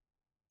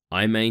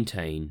I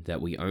maintain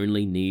that we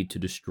only need to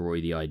destroy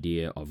the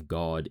idea of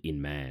God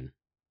in man.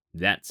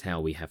 That's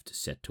how we have to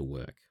set to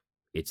work.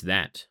 It's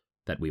that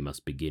we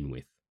must begin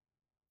with.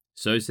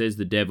 So says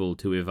the devil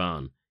to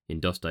Ivan in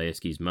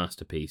Dostoevsky's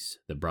masterpiece,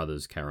 The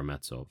Brothers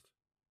Karamazov.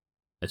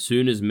 As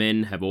soon as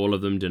men have all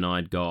of them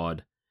denied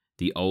God,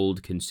 the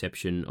old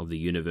conception of the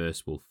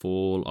universe will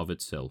fall of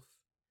itself.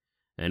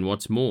 And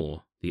what's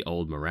more, the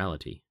old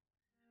morality.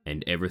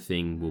 And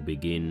everything will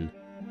begin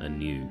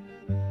anew.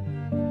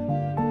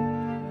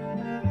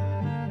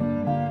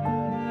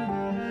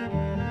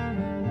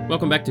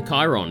 Welcome back to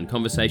Chiron,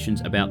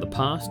 conversations about the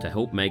past to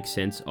help make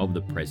sense of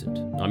the present.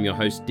 I'm your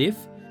host, Difff,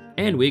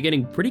 and we're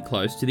getting pretty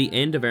close to the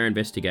end of our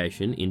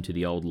investigation into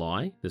the old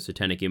lie, the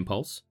Satanic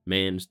Impulse,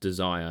 man's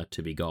desire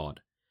to be God.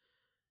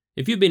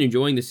 If you've been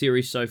enjoying the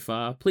series so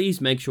far,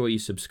 please make sure you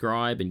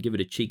subscribe and give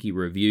it a cheeky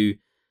review.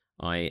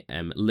 I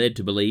am led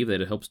to believe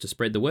that it helps to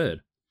spread the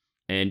word.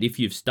 And if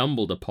you've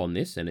stumbled upon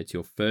this and it's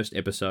your first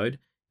episode,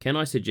 can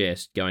I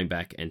suggest going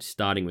back and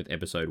starting with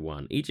episode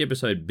 1? Each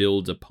episode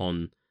builds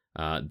upon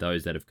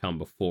those that have come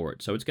before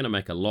it. So it's going to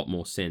make a lot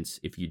more sense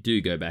if you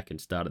do go back and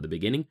start at the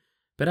beginning.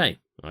 But hey,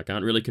 I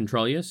can't really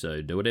control you,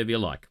 so do whatever you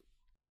like.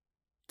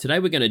 Today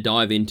we're going to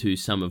dive into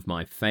some of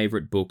my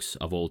favorite books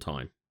of all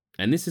time.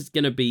 And this is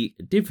going to be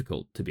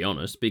difficult, to be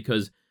honest,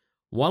 because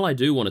while I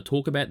do want to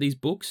talk about these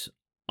books,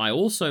 I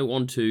also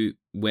want to,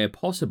 where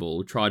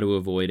possible, try to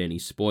avoid any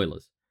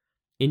spoilers.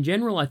 In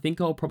general, I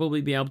think I'll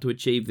probably be able to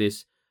achieve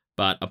this,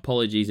 but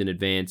apologies in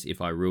advance if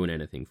I ruin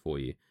anything for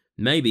you.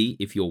 Maybe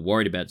if you're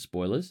worried about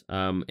spoilers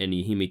and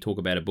you hear me talk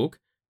about a book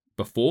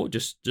before,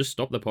 just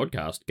stop the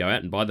podcast, go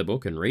out and buy the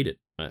book and read it.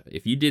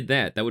 If you did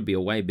that, that would be a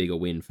way bigger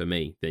win for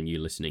me than you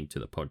listening to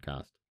the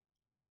podcast.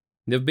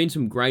 There have been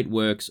some great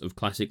works of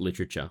classic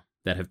literature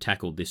that have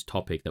tackled this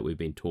topic that we've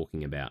been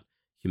talking about,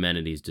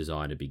 humanity's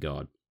desire to be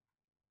God.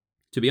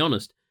 To be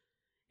honest,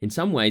 in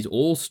some ways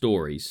all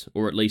stories,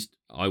 or at least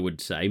I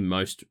would say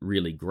most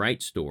really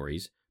great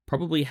stories,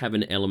 probably have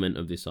an element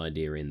of this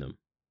idea in them.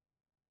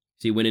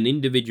 See, when an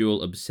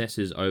individual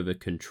obsesses over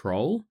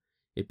control,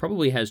 it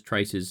probably has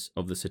traces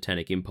of the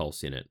Satanic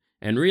Impulse in it.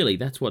 And really,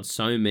 that's what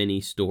so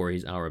many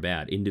stories are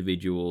about,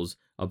 individuals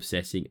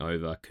obsessing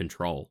over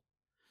control.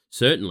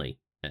 Certainly,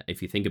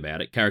 if you think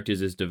about it,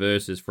 characters as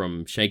diverse as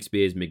from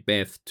Shakespeare's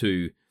Macbeth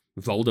to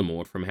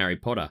Voldemort from Harry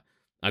Potter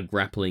are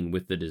grappling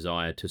with the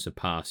desire to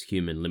surpass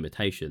human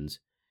limitations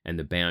and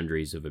the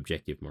boundaries of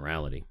objective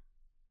morality.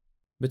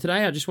 But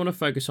today I just want to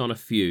focus on a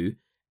few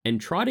and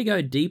try to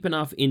go deep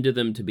enough into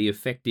them to be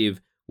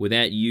effective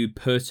without you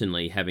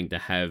personally having to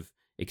have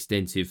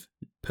extensive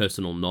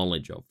personal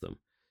knowledge of them.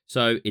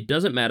 So it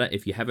doesn't matter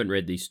if you haven't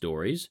read these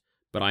stories,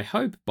 but I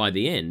hope by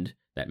the end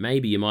that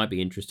maybe you might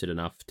be interested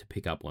enough to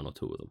pick up one or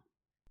two of them.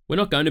 We're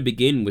not going to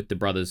begin with the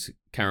brothers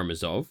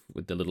Karamazov,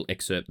 with the little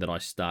excerpt that I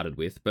started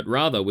with, but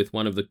rather with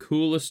one of the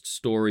coolest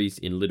stories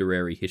in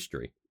literary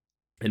history.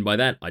 And by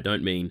that, I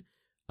don't mean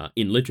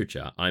in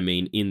literature, I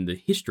mean in the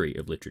history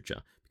of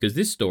literature, because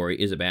this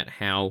story is about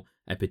how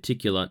a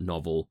particular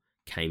novel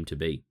came to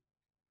be.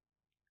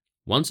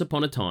 Once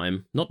upon a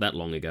time, not that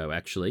long ago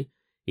actually,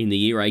 in the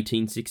year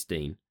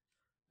 1816,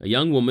 a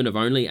young woman of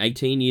only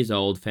 18 years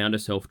old found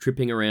herself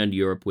tripping around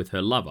Europe with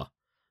her lover,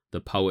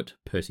 the poet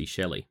Percy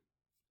Shelley.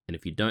 And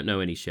if you don't know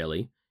any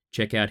Shelley,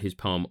 check out his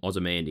poem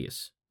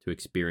Ozymandias to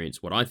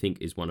experience what I think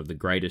is one of the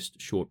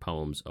greatest short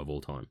poems of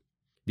all time.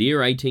 The year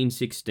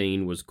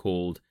 1816 was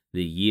called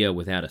the Year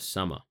Without a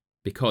Summer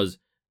because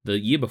the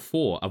year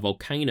before a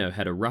volcano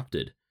had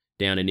erupted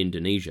down in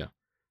Indonesia,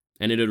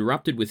 and it had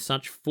erupted with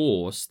such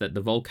force that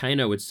the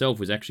volcano itself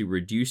was actually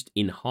reduced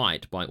in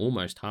height by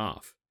almost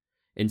half.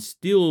 And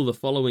still the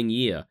following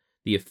year,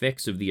 the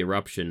effects of the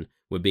eruption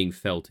were being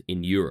felt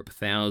in Europe,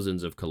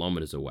 thousands of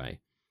kilometers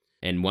away.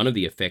 And one of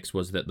the effects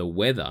was that the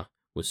weather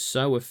was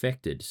so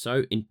affected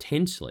so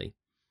intensely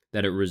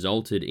that it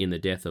resulted in the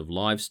death of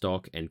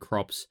livestock and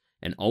crops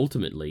and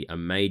ultimately a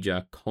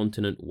major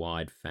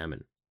continent-wide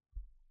famine.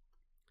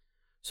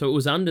 So it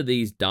was under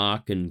these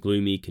dark and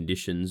gloomy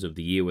conditions of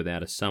the Year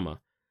Without a Summer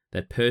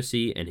that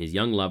Percy and his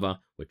young lover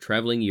were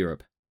travelling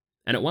Europe,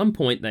 and at one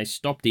point they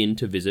stopped in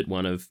to visit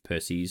one of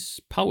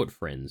Percy's poet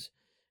friends,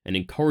 an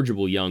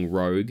incorrigible young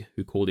rogue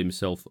who called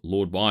himself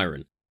Lord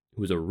Byron,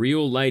 who was a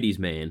real ladies'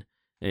 man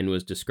and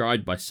was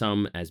described by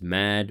some as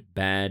mad,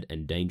 bad,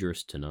 and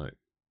dangerous to know.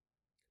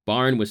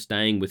 Byron was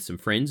staying with some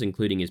friends,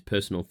 including his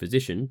personal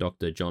physician,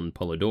 Dr. John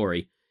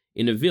Polidori,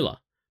 in a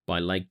villa by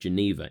Lake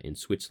Geneva in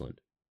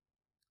Switzerland.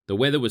 The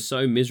weather was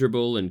so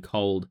miserable and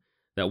cold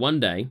that one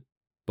day,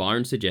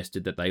 Byron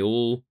suggested that they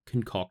all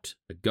concoct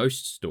a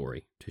ghost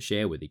story to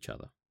share with each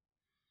other.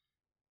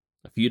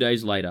 A few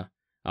days later,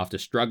 after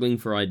struggling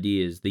for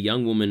ideas, the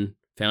young woman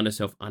found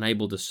herself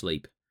unable to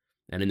sleep,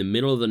 and in the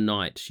middle of the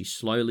night, she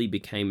slowly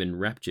became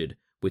enraptured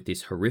with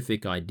this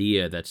horrific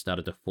idea that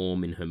started to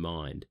form in her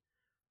mind.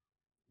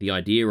 The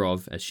idea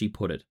of, as she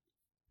put it,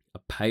 a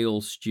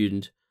pale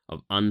student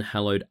of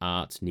unhallowed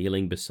arts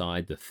kneeling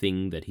beside the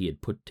thing that he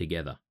had put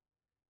together.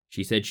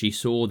 She said she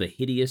saw the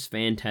hideous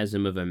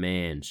phantasm of a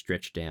man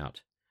stretched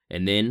out,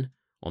 and then,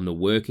 on the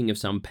working of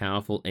some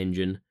powerful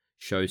engine,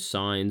 show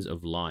signs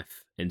of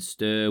life, and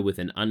stir with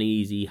an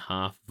uneasy,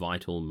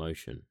 half-vital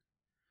motion.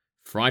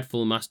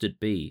 Frightful must it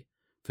be,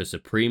 for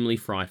supremely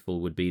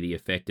frightful would be the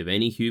effect of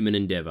any human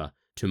endeavour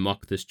to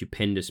mock the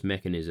stupendous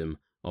mechanism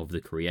of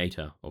the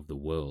Creator of the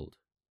world.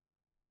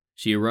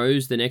 She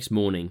arose the next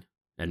morning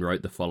and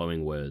wrote the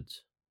following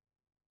words.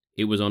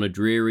 It was on a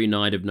dreary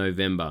night of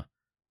November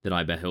that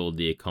I beheld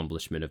the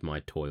accomplishment of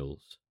my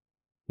toils.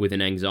 With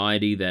an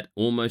anxiety that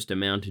almost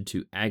amounted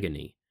to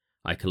agony,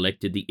 I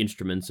collected the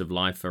instruments of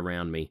life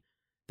around me,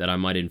 that I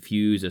might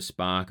infuse a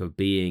spark of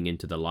being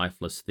into the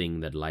lifeless thing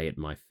that lay at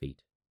my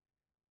feet.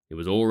 It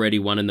was already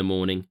 1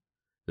 a.m,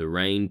 the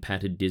rain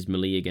pattered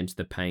dismally against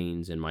the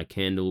panes, and my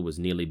candle was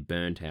nearly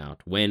burnt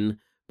out, when,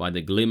 by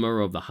the glimmer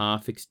of the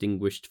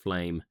half-extinguished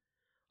flame,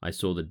 I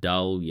saw the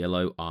dull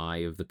yellow eye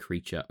of the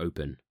creature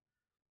open.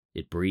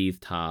 It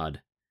breathed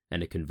hard,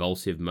 and a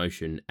convulsive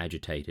motion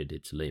agitated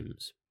its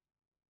limbs.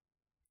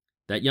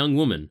 That young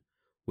woman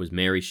was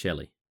Mary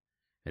Shelley,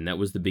 and that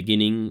was the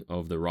beginning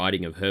of the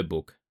writing of her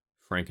book,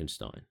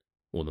 Frankenstein,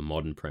 or the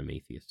Modern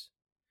Prometheus.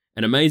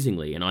 And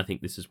amazingly, and I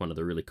think this is one of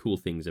the really cool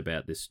things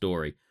about this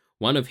story,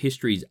 one of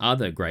history's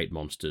other great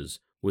monsters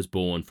was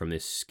born from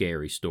this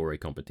scary story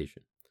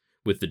competition,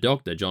 with the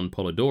doctor, John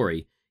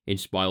Polidori,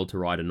 inspired to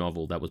write a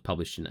novel that was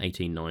published in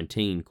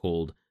 1819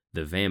 called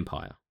The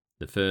Vampire,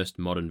 the first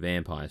modern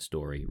vampire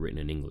story written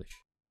in English.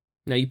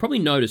 Now, you probably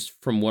noticed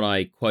from what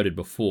I quoted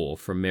before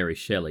from Mary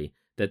Shelley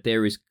that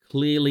there is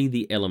clearly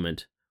the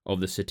element of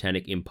the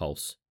Satanic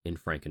Impulse in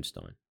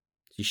Frankenstein.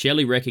 See,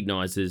 Shelley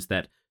recognizes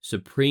that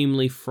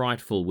supremely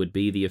frightful would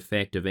be the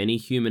effect of any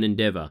human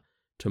endeavor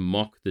to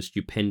mock the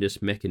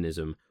stupendous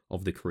mechanism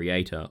of the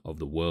Creator of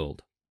the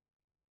world.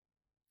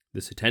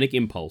 The Satanic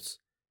Impulse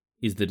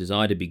is the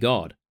desire to be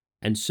God,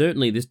 and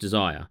certainly this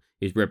desire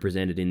is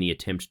represented in the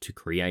attempt to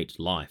create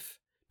life,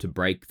 to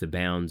break the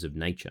bounds of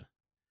nature.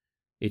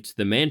 It's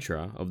the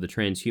mantra of the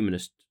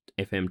transhumanist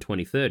FM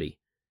 2030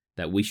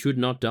 that we should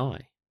not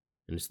die,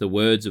 and it's the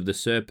words of the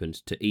serpent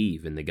to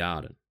Eve in the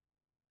garden.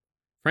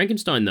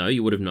 Frankenstein, though,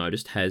 you would have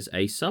noticed, has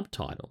a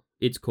subtitle.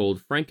 It's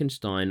called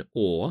Frankenstein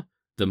or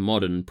the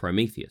Modern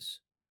Prometheus.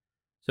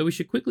 So we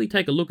should quickly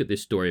take a look at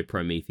this story of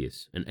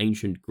Prometheus, an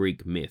ancient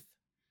Greek myth.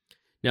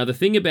 Now, the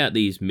thing about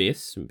these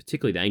myths, and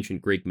particularly the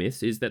ancient Greek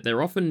myths, is that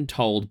they're often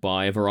told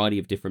by a variety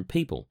of different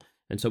people.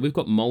 And so we've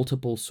got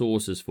multiple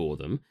sources for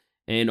them,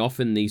 and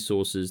often these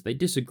sources, they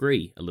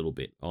disagree a little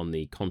bit on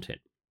the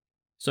content.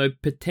 So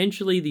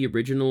potentially the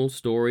original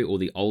story or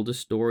the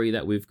oldest story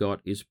that we've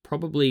got is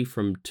probably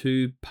from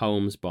 2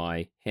 poems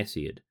by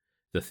Hesiod,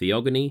 the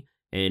Theogony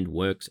and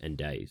Works and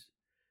Days.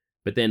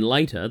 But then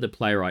later, the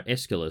playwright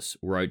Aeschylus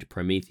wrote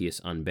Prometheus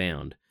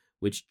Unbound,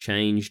 which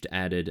changed,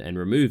 added, and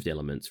removed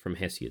elements from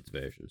Hesiod's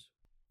versions.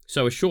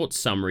 So a short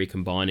summary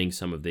combining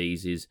some of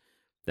these is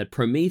that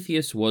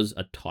Prometheus was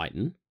a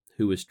titan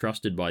who was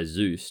trusted by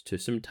Zeus to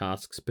some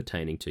tasks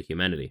pertaining to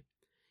humanity.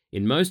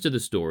 In most of the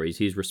stories,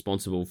 he is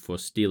responsible for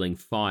stealing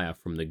fire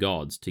from the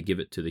gods to give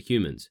it to the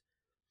humans.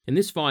 And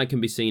this fire can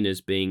be seen as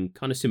being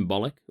kind of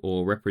symbolic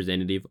or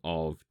representative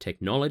of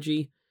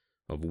technology,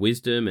 of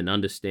wisdom and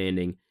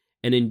understanding,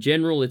 and in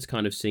general, it's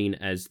kind of seen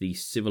as the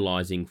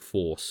civilizing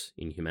force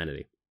in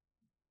humanity.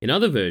 In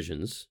other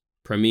versions,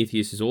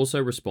 Prometheus is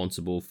also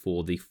responsible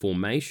for the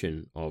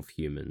formation of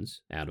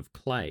humans out of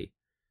clay.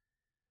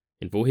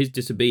 And for his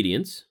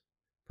disobedience,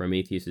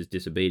 Prometheus's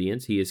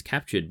disobedience, he is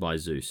captured by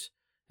Zeus,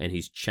 and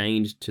he's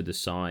chained to the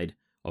side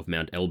of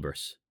Mount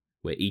Elbrus,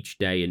 where each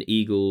day an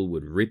eagle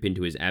would rip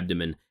into his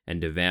abdomen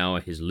and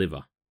devour his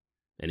liver,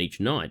 and each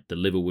night the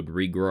liver would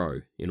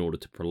regrow in order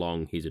to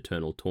prolong his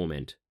eternal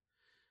torment.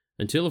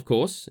 Until, of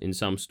course, in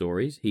some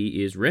stories,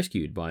 he is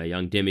rescued by a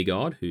young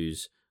demigod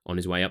who's on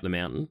his way up the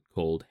mountain,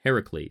 called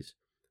Heracles,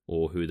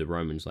 or who the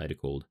Romans later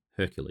called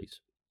Hercules.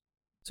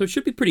 So it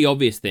should be pretty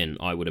obvious then,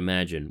 I would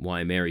imagine,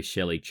 why Mary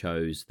Shelley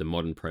chose The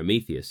Modern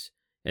Prometheus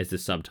as the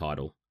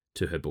subtitle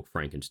to her book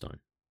Frankenstein.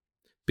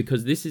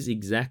 Because this is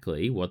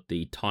exactly what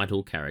the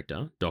title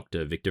character,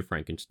 Dr. Victor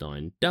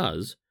Frankenstein,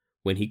 does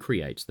when he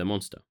creates the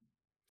monster.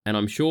 And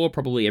I'm sure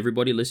probably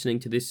everybody listening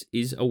to this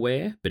is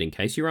aware, but in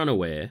case you're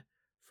unaware,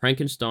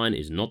 Frankenstein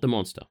is not the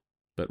monster,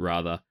 but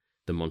rather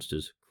the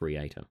monster's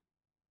creator.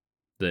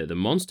 The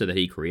monster that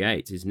he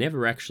creates is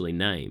never actually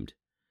named,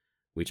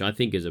 which I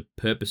think is a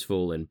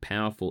purposeful and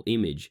powerful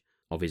image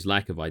of his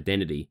lack of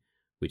identity,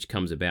 which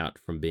comes about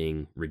from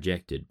being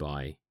rejected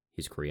by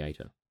his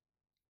creator.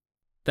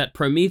 That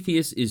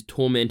Prometheus is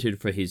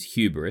tormented for his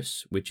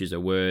hubris, which is a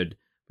word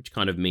which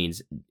kind of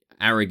means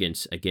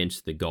arrogance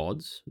against the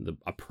gods,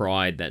 a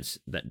pride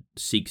that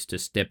seeks to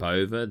step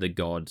over the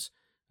gods'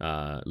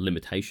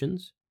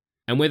 limitations,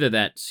 and whether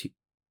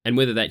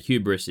that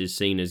hubris is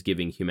seen as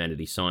giving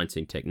humanity science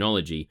and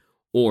technology,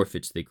 or if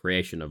it's the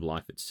creation of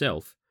life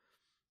itself,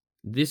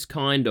 this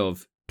kind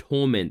of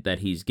torment that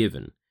he's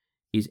given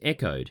is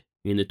echoed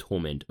in the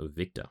torment of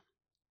Victor.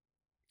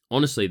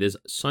 Honestly, there's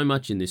so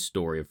much in this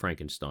story of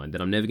Frankenstein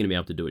that I'm never going to be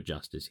able to do it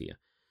justice here.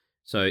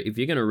 So if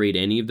you're going to read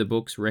any of the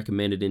books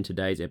recommended in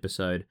today's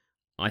episode,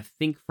 I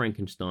think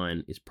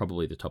Frankenstein is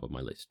probably the top of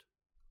my list.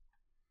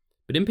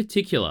 But in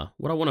particular,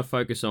 what I want to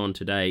focus on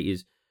today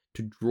is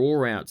to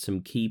draw out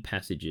some key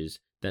passages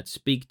that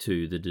speak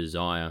to the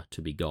desire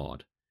to be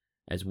God,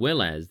 as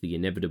well as the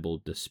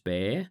inevitable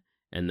despair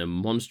and the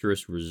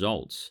monstrous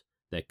results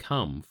that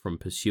come from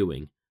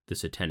pursuing the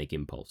satanic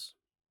impulse.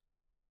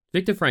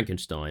 Victor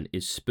Frankenstein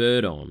is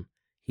spurred on.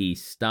 He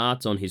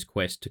starts on his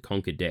quest to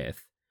conquer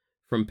death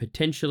from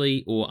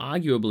potentially or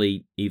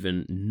arguably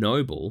even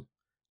noble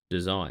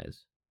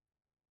desires.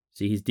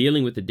 See, he's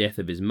dealing with the death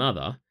of his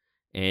mother,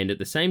 and at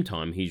the same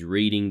time he's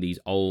reading these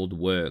old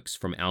works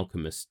from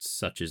alchemists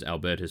such as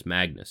Albertus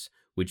Magnus,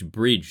 which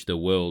bridge the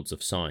worlds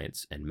of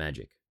science and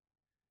magic.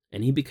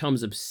 And he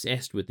becomes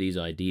obsessed with these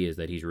ideas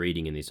that he's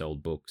reading in these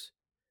old books.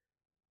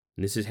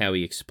 And this is how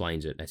he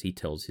explains it as he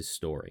tells his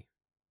story.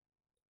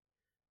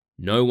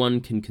 No one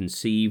can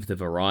conceive the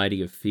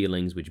variety of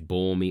feelings which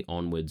bore me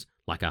onwards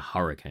like a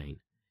hurricane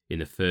in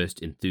the first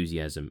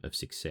enthusiasm of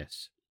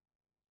success.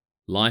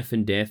 Life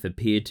and death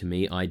appeared to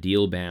me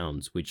ideal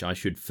bounds which I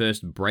should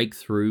first break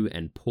through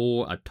and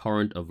pour a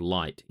torrent of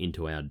light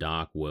into our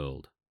dark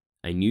world.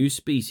 A new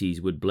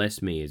species would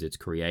bless me as its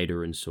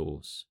creator and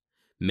source.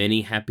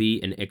 Many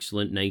happy and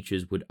excellent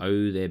natures would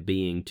owe their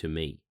being to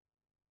me.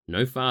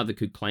 No father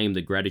could claim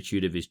the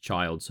gratitude of his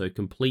child so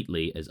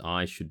completely as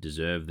I should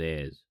deserve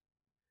theirs.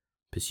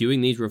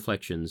 Pursuing these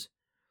reflections,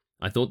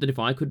 I thought that if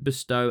I could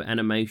bestow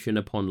animation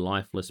upon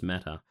lifeless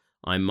matter,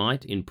 I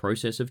might, in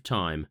process of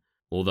time,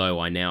 although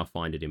I now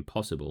find it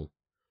impossible,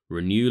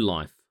 renew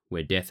life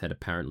where death had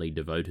apparently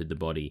devoted the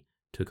body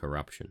to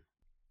corruption.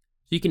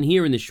 So you can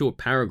hear in this short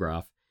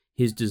paragraph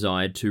his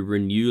desire to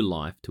renew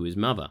life to his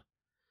mother.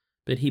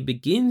 But he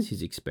begins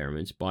his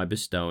experiments by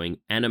bestowing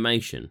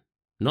animation,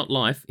 not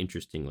life,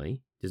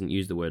 interestingly, doesn't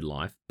use the word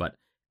life, but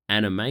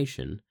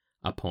animation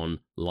upon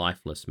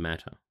lifeless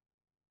matter.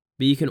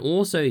 But you can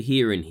also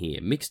hear in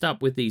here, mixed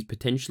up with these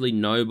potentially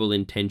noble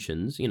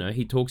intentions,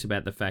 he talks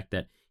about the fact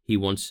that he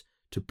wants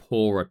to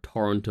pour a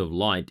torrent of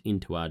light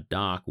into our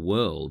dark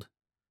world.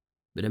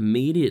 But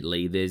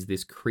immediately there's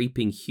this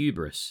creeping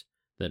hubris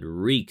that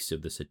reeks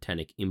of the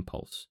satanic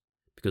impulse,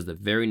 because the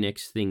very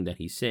next thing that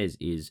he says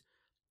is,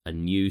 a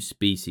new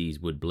species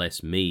would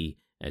bless me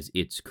as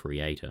its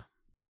creator.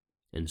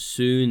 And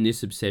soon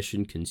this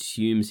obsession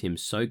consumes him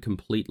so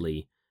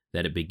completely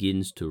that it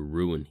begins to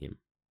ruin him.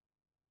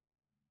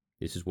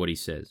 This is what he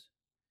says.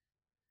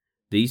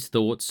 These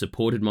thoughts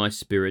supported my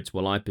spirits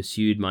while I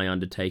pursued my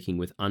undertaking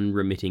with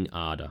unremitting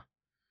ardour.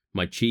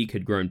 My cheek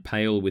had grown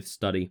pale with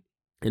study,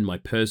 and my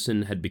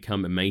person had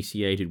become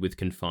emaciated with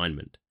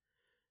confinement.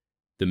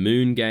 The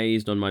moon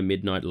gazed on my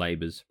midnight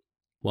labours,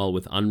 while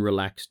with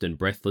unrelaxed and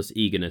breathless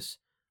eagerness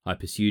I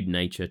pursued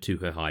nature to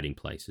her hiding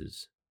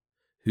places.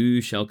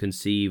 Who shall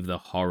conceive the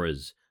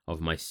horrors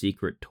of my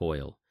secret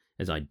toil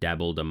as I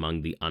dabbled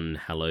among the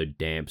unhallowed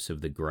damps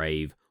of the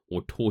grave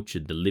or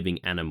tortured the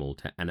living animal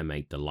to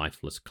animate the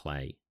lifeless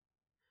clay?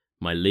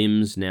 My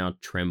limbs now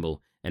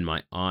tremble and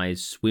my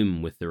eyes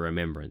swim with the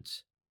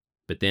remembrance.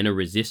 But then a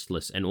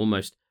resistless and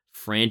almost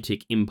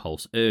frantic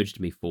impulse urged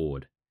me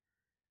forward.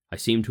 I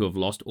seemed to have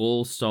lost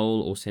all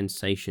soul or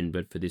sensation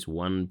but for this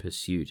one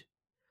pursuit.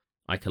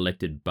 I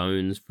collected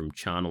bones from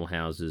charnel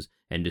houses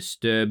and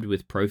disturbed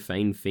with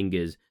profane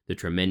fingers the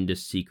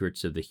tremendous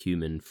secrets of the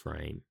human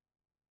frame.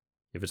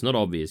 If it's not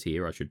obvious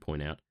here, I should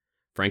point out,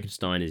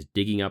 Frankenstein is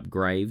digging up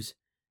graves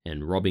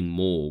and robbing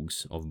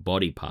morgues of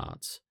body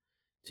parts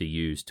to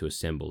use to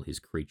assemble his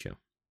creature.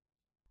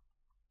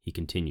 He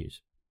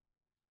continues.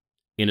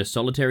 In a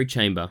solitary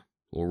chamber,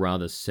 or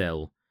rather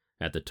cell,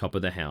 at the top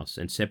of the house,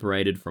 and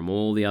separated from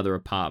all the other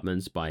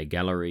apartments by a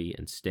gallery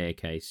and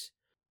staircase,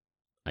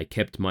 I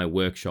kept my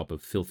workshop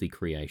of filthy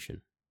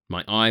creation.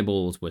 My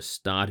eyeballs were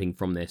starting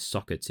from their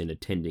sockets in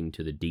attending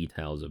to the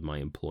details of my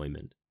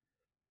employment.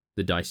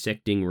 The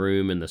dissecting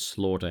room and the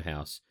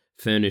slaughterhouse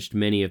furnished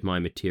many of my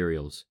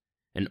materials,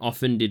 and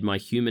often did my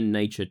human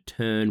nature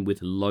turn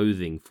with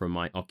loathing from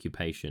my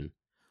occupation.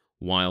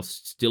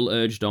 Whilst still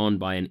urged on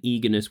by an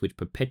eagerness which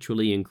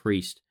perpetually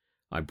increased,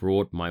 I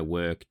brought my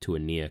work to a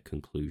near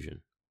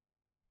conclusion.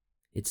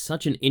 It's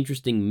such an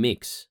interesting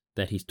mix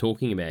that he's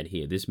talking about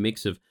here, this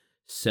mix of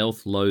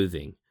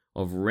self-loathing,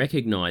 of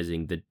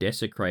recognizing the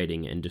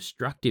desecrating and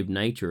destructive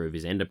nature of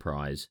his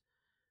enterprise,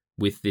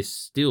 with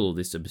this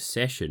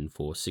obsession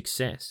for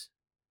success.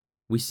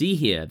 We see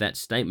here that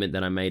statement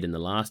that I made in the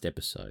last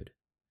episode.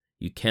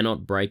 You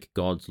cannot break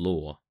God's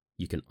law,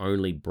 you can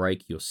only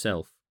break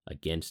yourself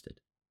against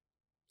it.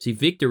 See,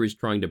 Victor is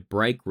trying to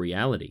break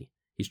reality.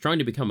 He's trying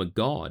to become a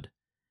god,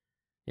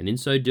 and in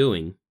so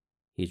doing,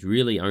 he's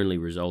really only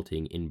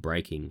resulting in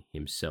breaking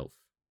himself.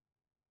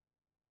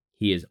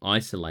 He is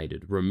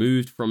isolated,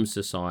 removed from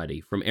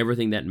society, from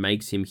everything that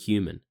makes him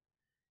human.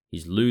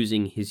 He's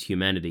losing his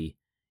humanity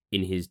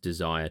in his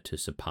desire to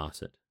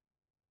surpass it.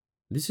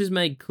 This is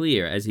made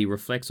clear as he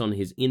reflects on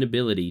his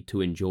inability to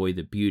enjoy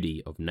the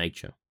beauty of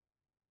nature.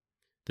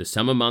 The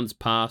summer months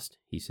passed,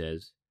 he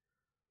says,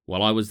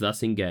 while I was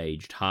thus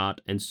engaged,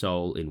 heart and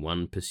soul, in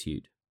one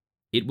pursuit.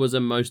 It was a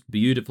most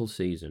beautiful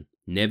season,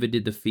 Never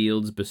did the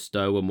fields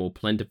bestow a more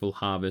plentiful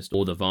harvest,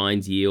 or the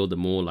vines yield a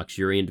more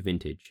luxuriant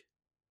vintage.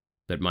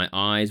 But my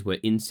eyes were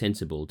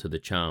insensible to the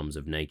charms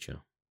of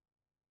nature.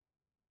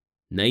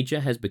 Nature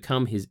has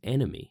become his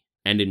enemy,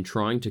 and in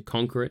trying to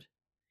conquer it,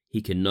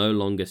 he can no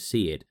longer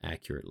see it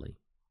accurately.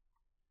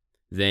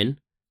 Then,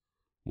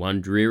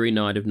 one dreary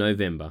night of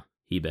November,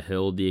 he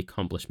beheld the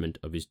accomplishment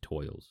of his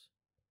toils.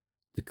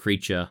 The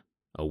creature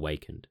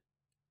awakened.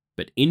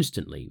 But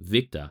instantly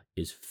Victor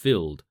is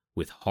filled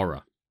with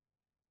horror.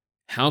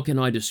 How can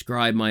I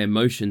describe my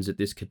emotions at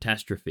this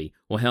catastrophe,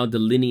 or how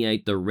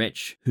delineate the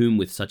wretch whom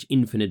with such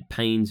infinite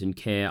pains and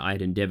care I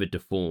had endeavoured to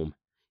form?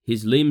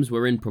 His limbs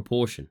were in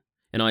proportion,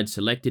 and I had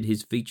selected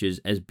his features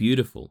as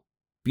beautiful.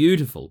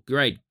 Beautiful!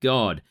 Great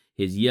God!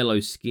 His yellow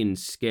skin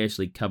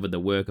scarcely covered the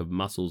work of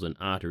muscles and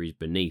arteries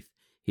beneath.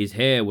 His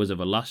hair was of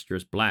a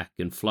lustrous black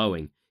and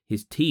flowing,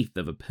 his teeth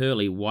of a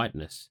pearly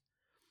whiteness.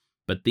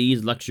 But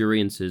these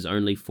luxuriances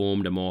only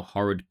formed a more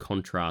horrid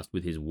contrast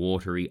with his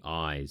watery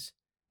eyes,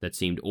 that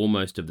seemed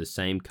almost of the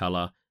same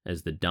colour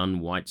as the dun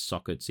white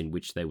sockets in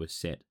which they were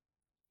set,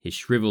 his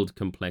shriveled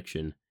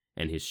complexion,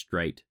 and his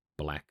straight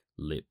black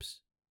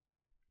lips.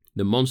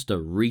 The monster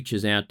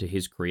reaches out to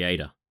his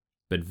creator,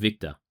 but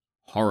Victor,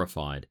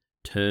 horrified,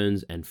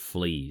 turns and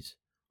flees,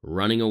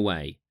 running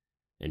away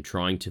and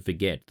trying to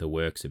forget the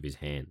works of his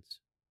hands.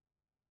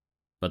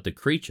 But the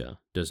creature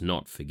does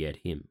not forget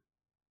him.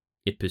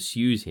 It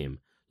pursues him,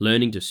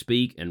 learning to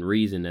speak and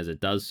reason as it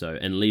does so,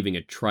 and leaving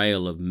a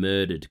trail of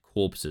murdered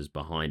corpses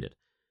behind it,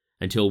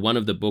 until one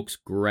of the book's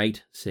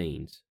great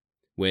scenes,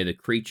 where the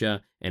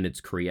creature and its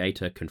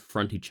creator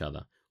confront each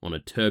other on a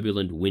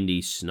turbulent,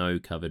 windy,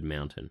 snow-covered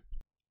mountain.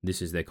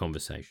 This is their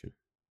conversation.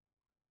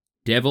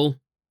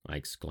 "Devil," I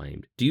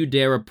exclaimed, "do you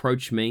dare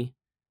approach me?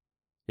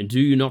 And do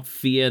you not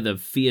fear the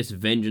fierce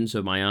vengeance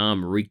of my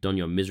arm wreaked on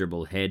your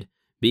miserable head?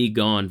 Be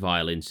gone,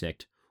 vile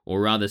insect,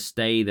 or rather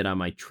stay that I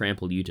may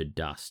trample you to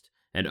dust.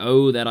 And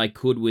oh, that I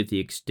could, with the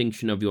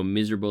extinction of your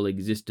miserable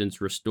existence,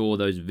 restore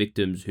those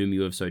victims whom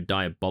you have so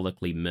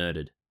diabolically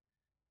murdered."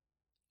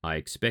 "I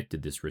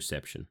expected this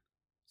reception,"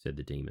 said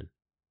the demon.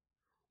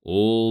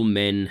 "All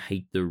men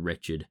hate the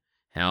wretched.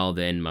 How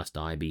then must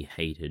I be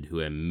hated, who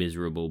am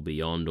miserable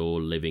beyond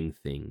all living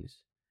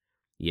things?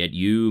 Yet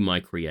you, my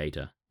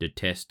creator,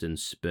 detest and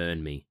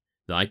spurn me,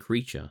 thy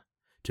creature,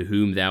 to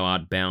whom thou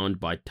art bound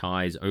by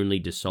ties only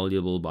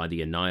dissoluble by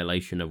the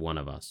annihilation of one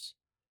of us.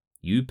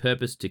 You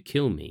purpose to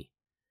kill me.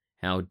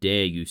 How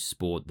dare you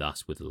sport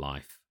thus with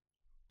life?"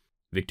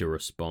 Victor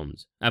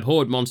responds,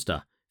 "Abhorred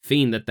monster,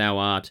 fiend that thou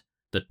art,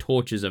 the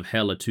tortures of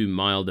hell are too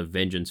mild a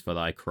vengeance for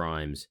thy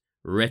crimes.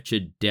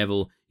 Wretched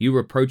devil, you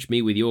reproach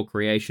me with your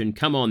creation.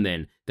 Come on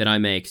then, that I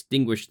may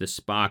extinguish the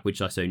spark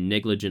which I so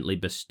negligently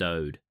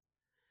bestowed."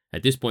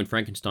 At this point,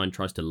 Frankenstein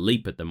tries to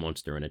leap at the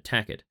monster and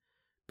attack it,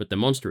 but the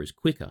monster is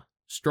quicker,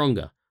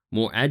 stronger,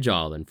 more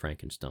agile than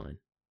Frankenstein,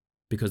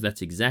 because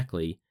that's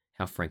exactly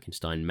how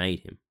Frankenstein made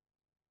him.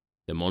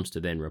 The monster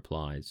then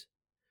replies,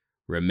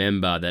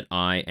 "Remember that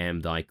I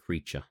am thy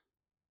creature.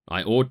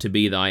 I ought to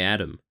be thy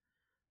Adam,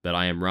 but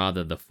I am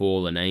rather the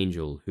fallen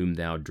angel whom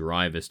thou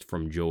drivest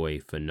from joy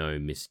for no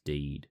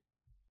misdeed."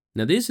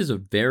 Now this is a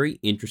very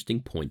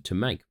interesting point to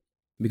make,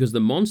 because the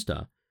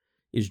monster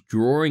is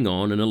drawing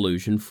on an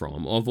allusion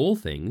from, of all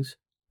things,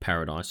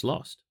 Paradise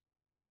Lost.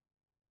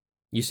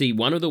 You see,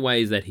 one of the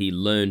ways that he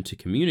learned to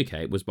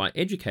communicate was by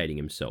educating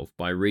himself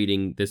by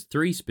reading, there's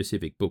 3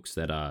 specific books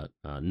that are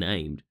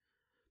named: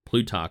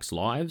 Plutarch's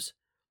Lives,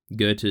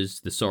 Goethe's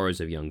The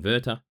Sorrows of Young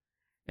Werther,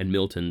 and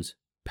Milton's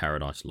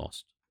Paradise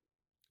Lost.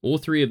 All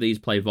 3 of these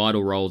play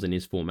vital roles in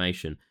his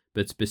formation,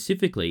 but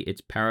specifically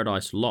it's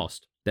Paradise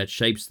Lost that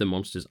shapes the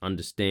monster's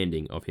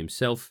understanding of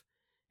himself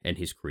and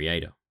his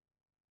creator.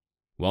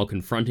 While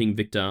confronting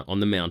Victor on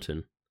the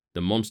mountain,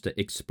 the monster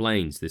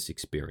explains this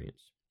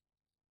experience.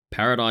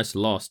 Paradise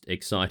Lost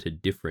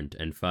excited different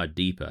and far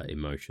deeper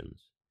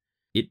emotions.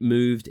 It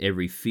moved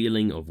every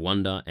feeling of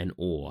wonder and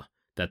awe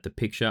that the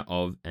picture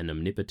of an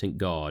omnipotent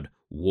God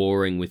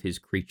warring with his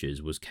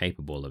creatures was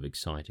capable of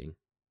exciting.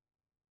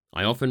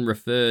 I often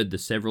referred the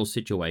several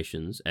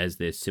situations, as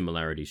their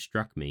similarities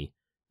struck me,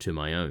 to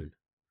my own.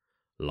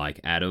 Like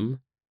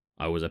Adam,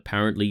 I was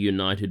apparently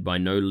united by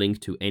no link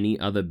to any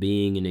other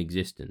being in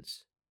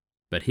existence,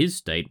 but his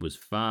state was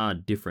far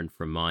different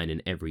from mine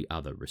in every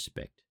other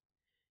respect.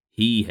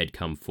 He had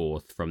come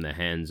forth from the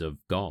hands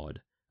of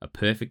God, a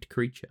perfect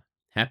creature,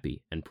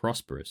 happy and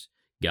prosperous,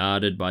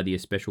 guarded by the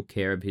especial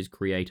care of his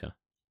creator.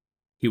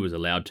 He was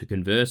allowed to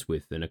converse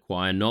with and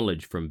acquire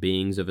knowledge from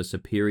beings of a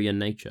superior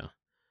nature,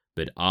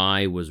 but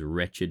I was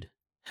wretched,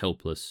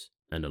 helpless,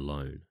 and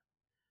alone.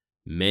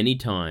 Many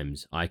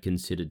times I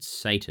considered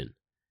Satan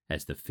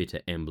as the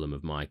fitter emblem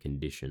of my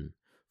condition,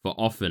 for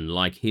often,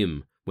 like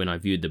him, when I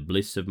viewed the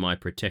bliss of my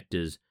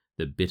protectors,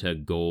 the bitter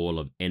gall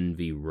of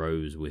envy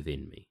rose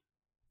within me.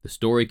 The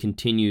story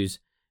continues,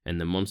 and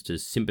the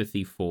monster's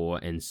sympathy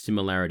for and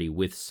similarity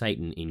with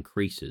Satan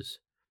increases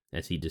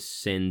as he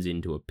descends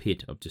into a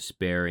pit of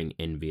despairing,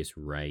 envious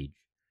rage,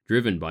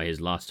 driven by his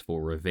lust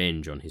for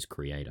revenge on his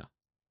creator.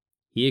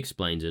 He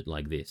explains it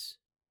like this: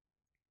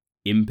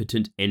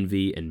 Impotent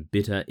envy and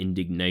bitter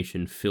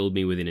indignation filled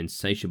me with an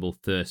insatiable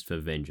thirst for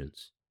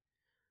vengeance.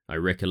 I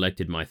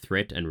recollected my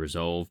threat and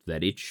resolved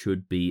that it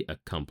should be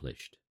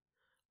accomplished.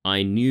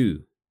 I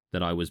knew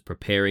that I was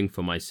preparing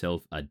for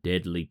myself a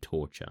deadly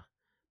torture,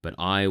 but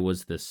I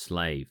was the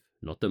slave,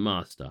 not the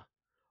master,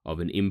 of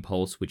an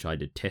impulse which I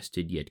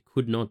detested yet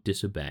could not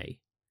disobey.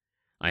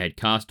 I had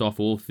cast off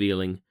all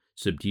feeling,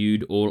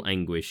 subdued all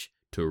anguish,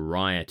 to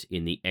riot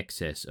in the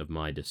excess of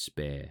my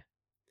despair.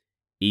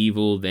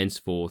 Evil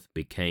thenceforth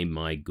became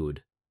my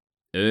good.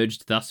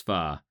 Urged thus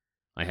far,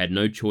 I had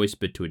no choice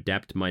but to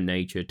adapt my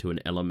nature to an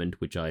element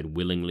which I had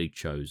willingly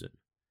chosen.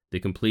 The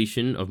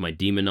completion of my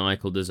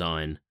demoniacal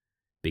design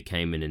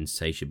became an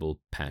insatiable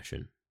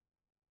passion.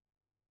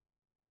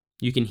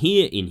 You can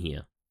hear in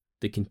here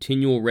the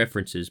continual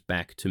references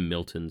back to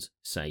Milton's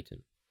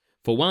Satan.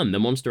 For one, the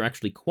monster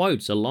actually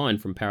quotes a line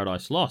from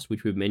Paradise Lost,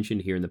 which we've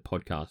mentioned here in the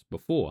podcast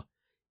before.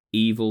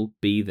 Evil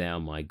be thou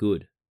my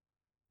good.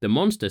 The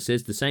monster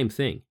says the same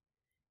thing.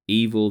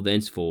 Evil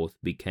thenceforth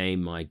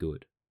became my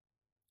good.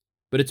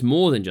 But it's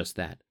more than just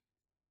that.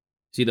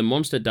 See, the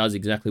monster does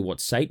exactly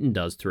what Satan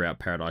does throughout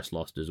Paradise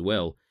Lost as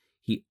well.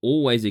 He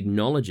always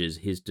acknowledges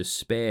his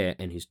despair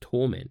and his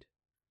torment.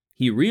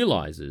 He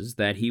realizes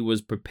that he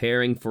was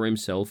preparing for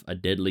himself a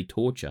deadly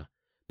torture,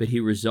 but he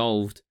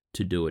resolved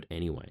to do it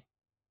anyway.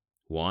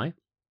 Why?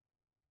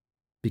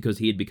 Because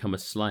he had become a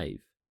slave,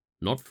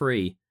 not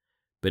free,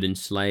 but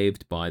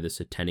enslaved by the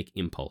satanic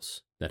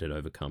impulse that had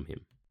overcome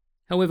him.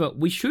 However,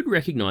 we should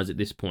recognize at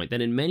this point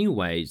that in many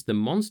ways the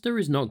monster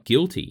is not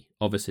guilty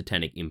of a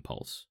satanic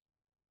impulse.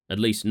 At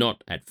least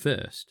not at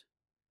first.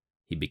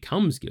 He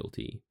becomes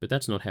guilty, but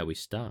that's not how he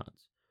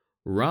starts.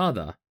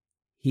 Rather,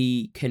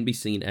 he can be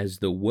seen as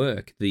the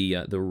work,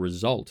 the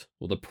result,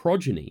 or the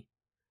progeny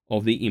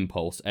of the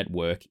impulse at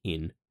work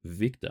in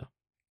Victor.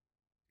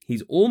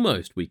 He's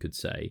almost, we could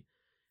say,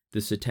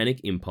 the satanic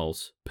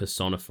impulse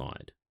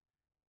personified.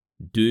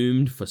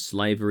 Doomed for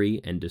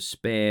slavery and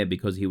despair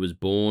because he was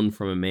born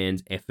from a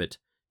man's effort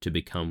to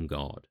become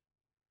God.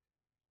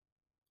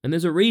 And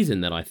there's a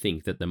reason that I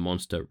think that the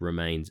monster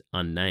remains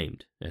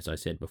unnamed, as I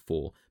said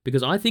before,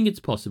 because I think it's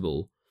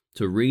possible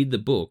to read the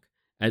book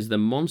as the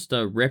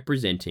monster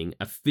representing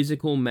a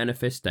physical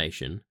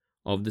manifestation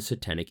of the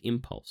satanic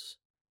impulse.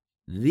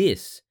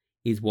 This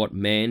is what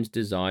man's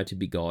desire to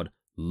be God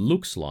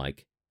looks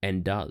like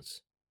and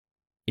does.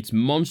 It's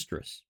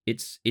monstrous,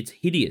 it's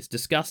hideous,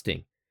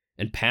 disgusting,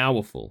 and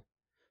powerful,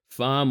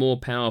 far more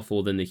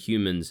powerful than the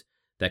humans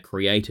that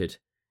create it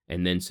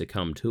and then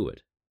succumb to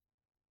it.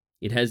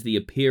 It has the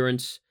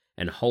appearance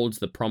and holds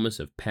the promise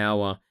of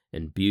power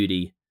and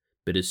beauty,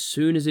 but as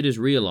soon as it is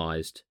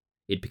realized,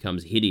 it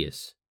becomes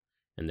hideous,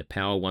 and the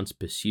power once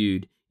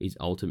pursued is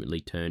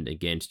ultimately turned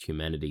against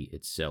humanity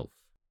itself.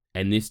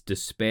 And this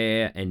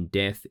despair and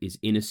death is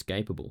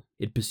inescapable.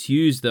 It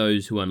pursues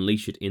those who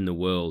unleash it in the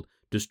world,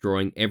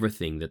 destroying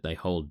everything that they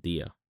hold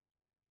dear.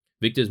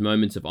 Victor's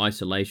moments of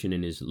isolation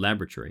in his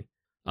laboratory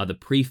are the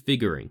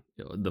prefiguring,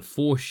 the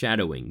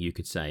foreshadowing, you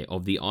could say,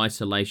 of the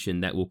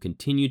isolation that will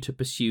continue to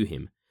pursue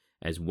him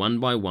as one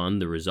by one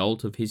the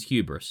result of his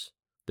hubris,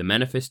 the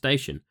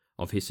manifestation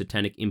of his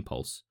satanic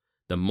impulse,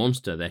 the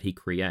monster that he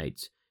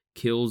creates,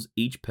 kills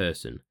each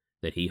person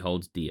that he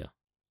holds dear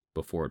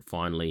before it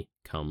finally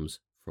comes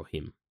for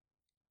him.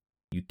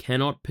 You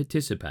cannot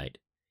participate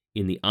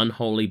in the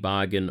unholy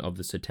bargain of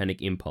the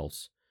satanic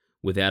impulse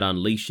without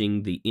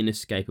unleashing the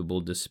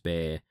inescapable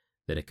despair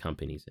that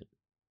accompanies it.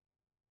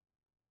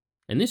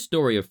 And this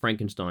story of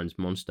Frankenstein's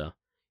monster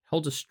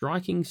holds a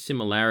striking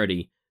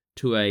similarity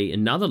to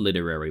another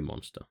literary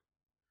monster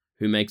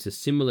who makes a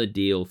similar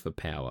deal for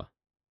power.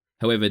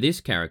 However,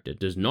 this character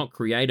does not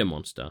create a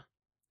monster,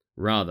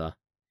 rather,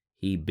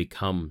 he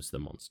becomes the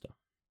monster.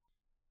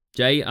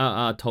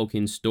 J.R.R.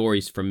 Tolkien's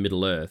stories from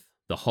Middle-earth,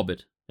 The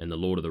Hobbit and The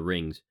Lord of the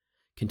Rings,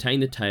 contain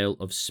the tale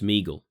of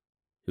Smeagol,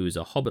 who is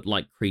a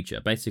hobbit-like creature,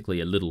 basically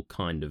a little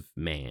kind of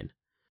man.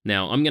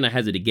 Now, I'm going to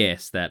hazard a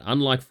guess that,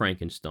 unlike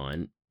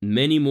Frankenstein,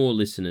 many more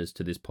listeners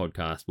to this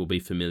podcast will be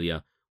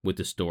familiar with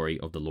the story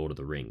of The Lord of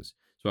the Rings,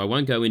 so I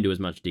won't go into as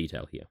much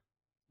detail here.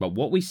 But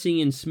what we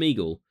see in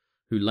Smeagol,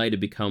 who later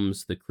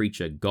becomes the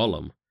creature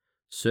Gollum,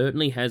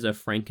 certainly has a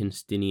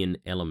Frankensteinian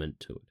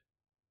element to it.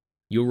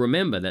 You'll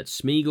remember that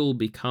Smeagol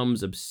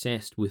becomes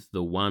obsessed with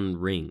the One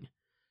Ring,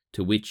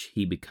 to which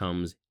he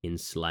becomes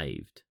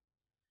enslaved.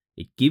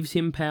 It gives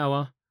him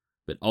power,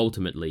 but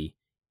ultimately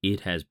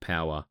it has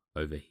power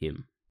over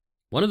him.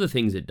 One of the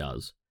things it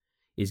does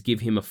is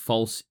give him a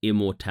false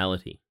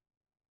immortality.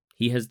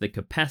 He has the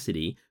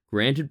capacity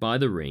granted by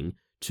the ring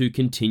to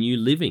continue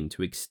living,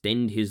 to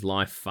extend his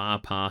life far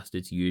past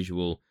its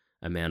usual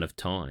amount of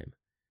time.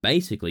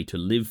 Basically to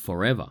live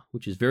forever,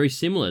 which is very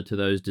similar to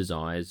those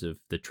desires of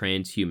the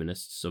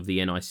transhumanists of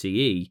the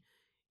NICE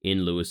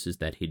in Lewis's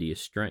That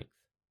Hideous Strength.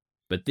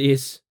 But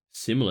this,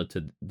 similar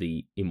to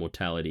the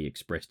immortality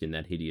expressed in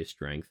That Hideous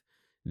Strength,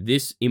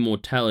 this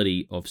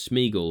immortality of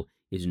Smeagol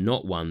is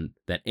not one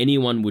that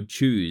anyone would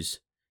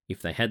choose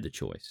if they had the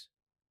choice.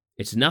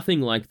 It's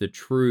nothing like the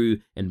true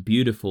and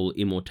beautiful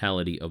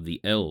immortality of the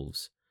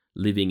elves,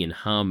 living in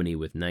harmony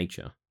with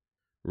nature.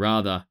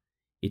 Rather,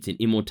 it's an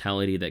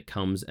immortality that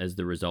comes as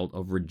the result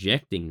of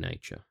rejecting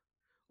nature,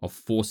 of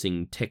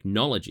forcing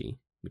technology,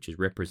 which is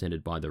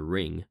represented by the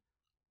ring,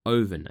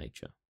 over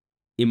nature.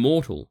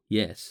 Immortal,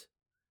 yes,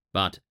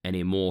 but an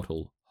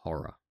immortal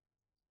horror.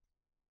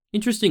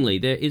 Interestingly,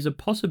 there is a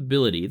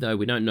possibility, though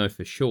we don't know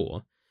for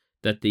sure,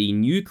 that the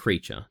new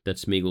creature that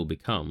Smeagol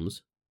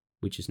becomes,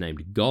 which is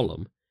named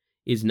Golem,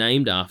 is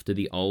named after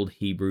the old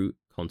Hebrew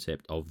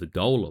concept of the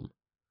golem,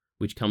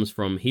 which comes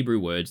from Hebrew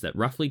words that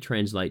roughly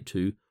translate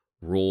to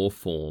raw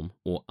form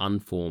or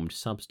unformed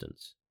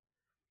substance.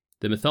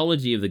 The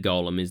mythology of the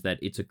golem is that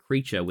it's a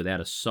creature without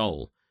a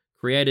soul,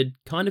 created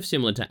kind of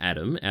similar to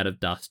Adam out of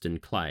dust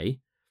and clay,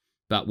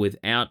 but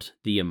without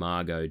the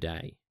imago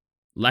Dei,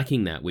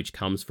 lacking that which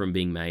comes from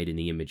being made in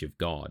the image of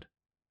God.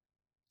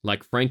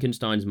 Like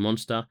Frankenstein's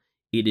monster,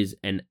 it is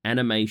an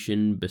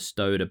animation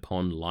bestowed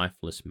upon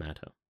lifeless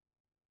matter.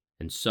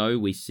 And so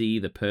we see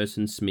the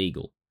person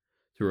Smeagol,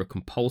 through a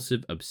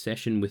compulsive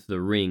obsession with the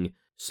ring,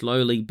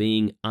 slowly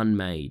being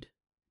unmade,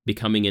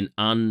 becoming an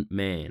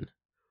unman,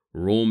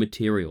 raw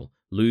material,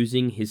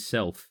 losing his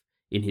self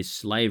in his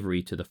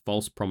slavery to the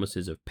false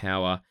promises of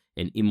power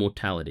and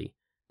immortality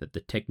that the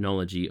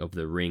technology of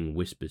the ring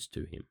whispers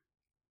to him.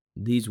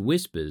 These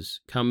whispers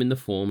come in the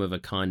form of a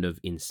kind of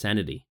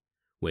insanity,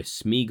 where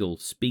Smeagol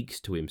speaks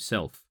to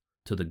himself,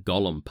 to the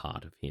golem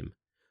part of him,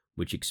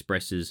 which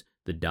expresses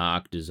the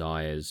dark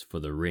desires for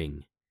the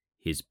ring,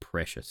 his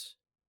precious.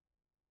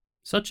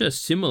 Such a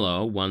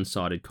similar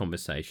one-sided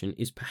conversation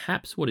is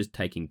perhaps what is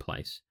taking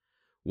place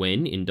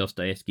when, in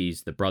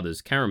Dostoevsky's The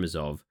Brothers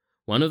Karamazov,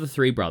 one of the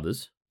three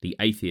brothers, the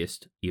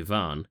atheist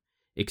Ivan,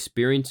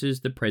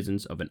 experiences the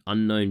presence of an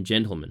unknown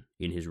gentleman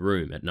in his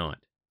room at night,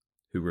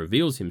 who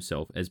reveals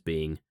himself as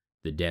being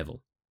the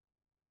devil.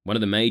 One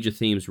of the major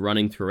themes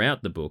running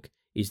throughout the book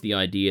is the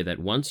idea that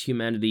once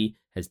humanity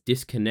has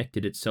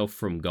disconnected itself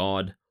from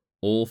God,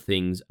 all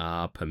things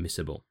are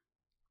permissible.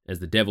 As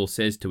the devil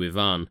says to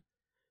Ivan,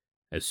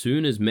 "As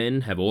soon as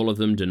men have all of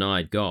them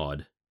denied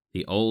God,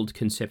 the old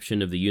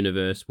conception of the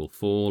universe will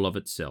fall of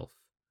itself,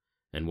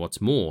 and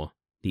what's more,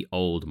 the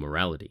old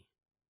morality,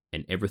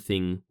 and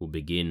everything will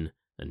begin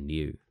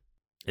anew."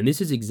 And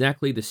this is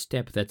exactly the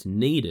step that's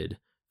needed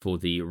for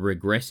the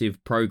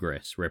regressive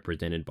progress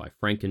represented by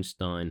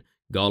Frankenstein,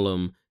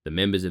 Golem, the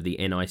members of the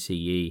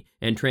NICE,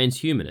 and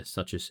transhumanists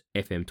such as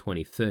FM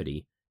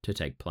 2030 to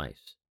take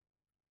place.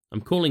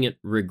 I'm calling it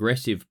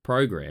regressive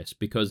progress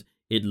because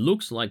it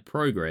looks like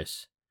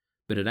progress,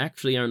 but it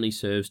actually only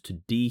serves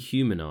to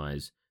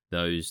dehumanize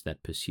those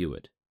that pursue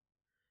it.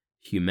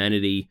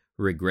 Humanity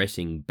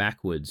regressing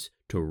backwards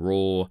to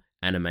raw,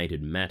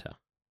 animated matter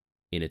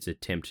in its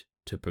attempt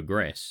to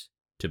progress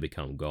to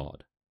become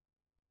God.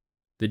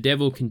 The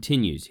devil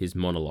continues his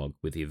monologue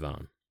with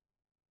Ivan.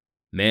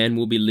 Man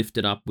will be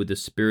lifted up with the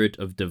spirit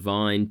of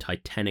divine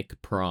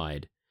titanic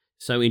pride.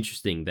 So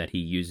interesting that he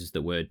uses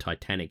the word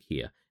titanic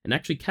here, and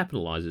actually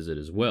capitalizes it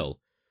as well,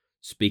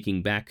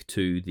 speaking back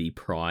to the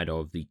pride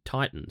of the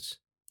Titans,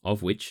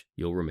 of which,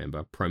 you'll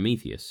remember,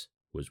 Prometheus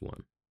was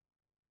one.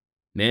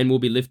 Man will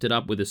be lifted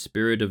up with a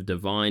spirit of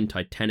divine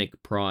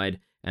titanic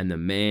pride, and the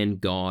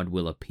man-God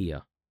will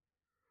appear.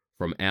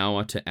 From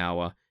hour to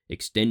hour,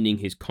 extending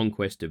his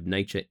conquest of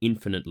nature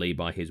infinitely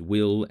by his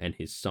will and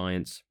his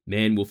science,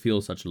 man will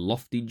feel such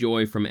lofty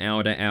joy from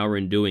hour to hour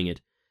in doing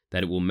it,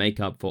 that it will make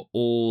up for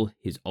all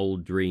his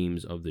old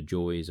dreams of the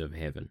joys of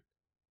heaven.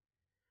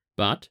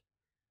 But,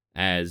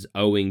 as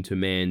owing to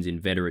man's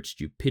inveterate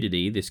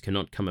stupidity, this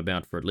cannot come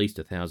about for at least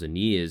 1,000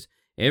 years,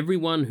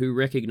 everyone who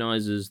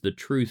recognizes the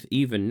truth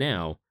even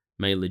now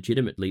may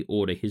legitimately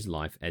order his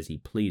life as he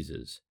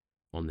pleases,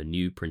 on the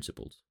new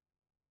principles.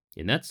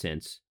 In that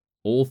sense,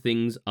 all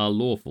things are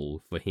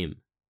lawful for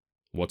him.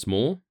 What's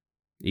more,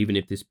 even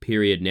if this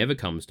period never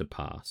comes to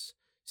pass,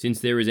 since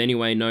there is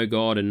anyway no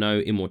God and no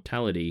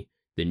immortality,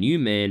 the new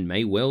man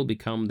may well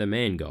become the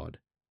man-God,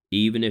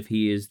 even if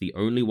he is the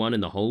only one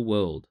in the whole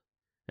world,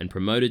 and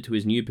promoted to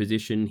his new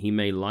position, he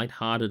may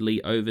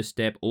light-heartedly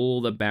overstep all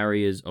the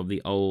barriers of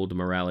the old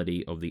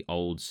morality of the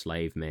old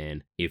slave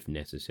man, if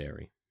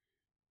necessary.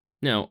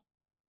 Now,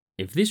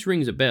 if this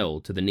rings a bell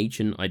to the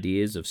Nietzschean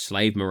ideas of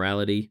slave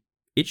morality,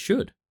 it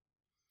should.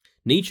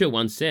 Nietzsche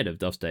once said of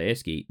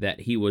Dostoevsky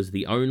that he was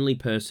the only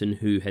person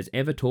who has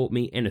ever taught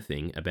me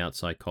anything about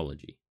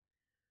psychology.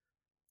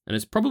 And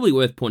it's probably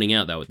worth pointing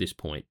out, though, at this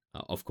point,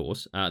 of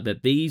course,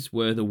 that these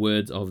were the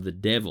words of the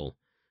devil,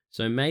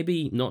 so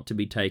maybe not to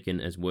be taken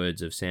as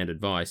words of sound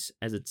advice,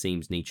 as it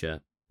seems Nietzsche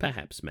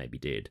perhaps maybe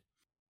did.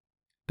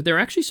 But there are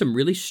actually some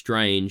really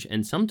strange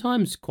and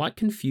sometimes quite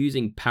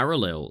confusing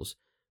parallels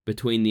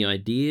between the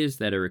ideas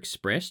that are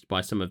expressed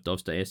by some of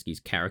Dostoevsky's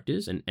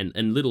characters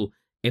and little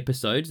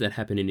episodes that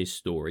happen in his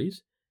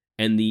stories,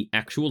 and the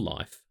actual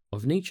life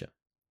of Nietzsche.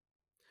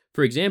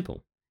 For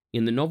example,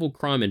 in the novel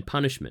Crime and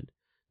Punishment,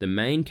 the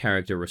main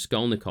character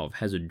Raskolnikov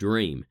has a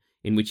dream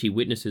in which he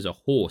witnesses a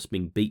horse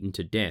being beaten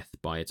to death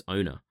by its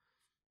owner.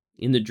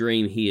 In the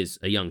dream, he is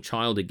a young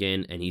child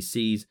again, and he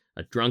sees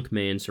a drunk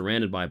man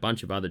surrounded by a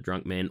bunch of other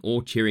drunk men,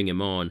 all cheering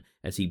him on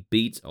as he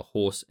beats a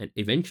horse and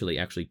eventually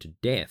actually to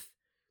death,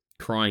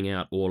 crying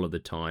out all of the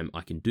time, "I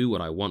can do what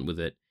I want with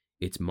it.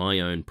 It's my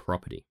own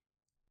property."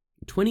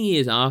 20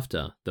 years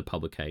after the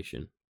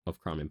publication of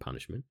Crime and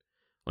Punishment,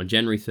 on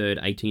January 3rd,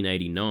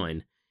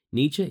 1889,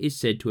 Nietzsche is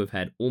said to have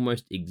had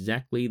almost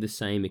exactly the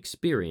same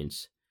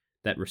experience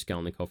that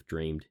Raskolnikov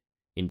dreamed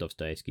in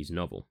Dostoevsky's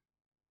novel.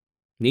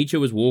 Nietzsche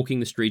was walking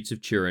the streets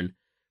of Turin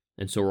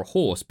and saw a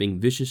horse being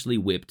viciously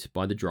whipped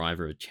by the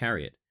driver of a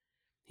chariot.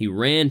 He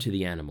ran to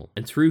the animal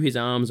and threw his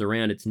arms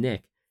around its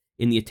neck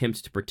in the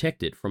attempt to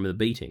protect it from the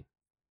beating.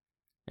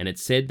 And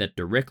it's said that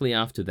directly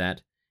after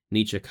that,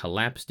 Nietzsche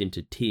collapsed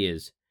into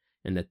tears,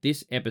 and that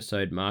this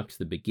episode marks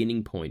the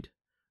beginning point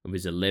of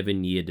his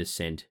 11-year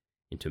descent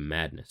into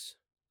madness.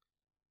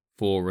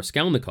 For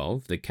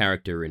Raskolnikov, the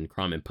character in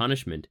Crime and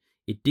Punishment,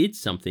 it did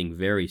something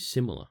very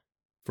similar.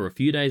 For a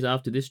few days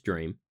after this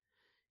dream,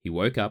 he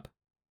woke up,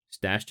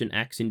 stashed an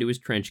axe into his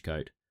trench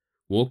coat,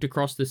 walked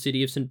across the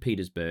city of St.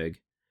 Petersburg,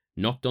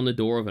 knocked on the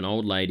door of an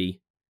old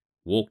lady,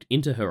 walked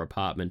into her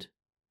apartment,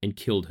 and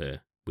killed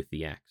her with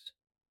the axe.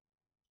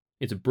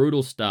 It's a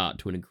brutal start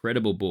to an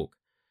incredible book,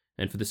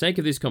 and for the sake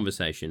of this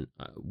conversation,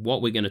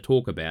 what we're going to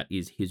talk about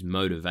is his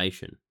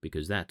motivation,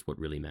 because that's what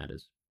really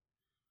matters.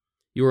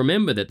 You'll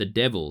remember that the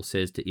devil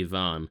says to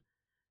Ivan,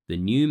 "The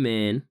new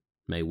man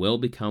may well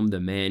become the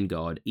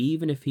man-god,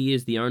 even if he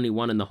is the only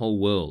one in the whole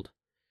world,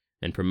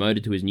 and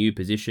promoted to his new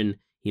position,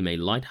 he may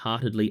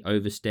light-heartedly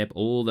overstep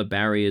all the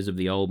barriers of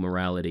the old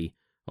morality,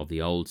 of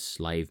the old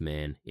slave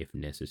man, if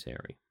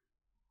necessary."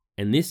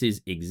 And this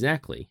is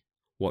exactly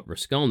what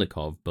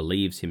Raskolnikov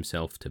believes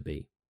himself to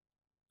be.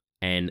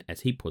 An,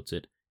 as he puts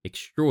it,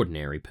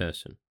 extraordinary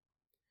person.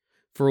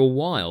 For a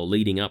while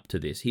leading up to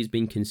this, he's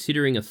been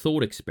considering a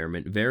thought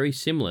experiment very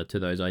similar to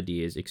those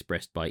ideas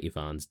expressed by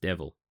Ivan's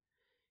devil.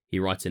 He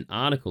writes an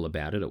article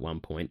about it at one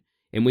point,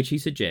 in which he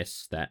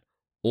suggests that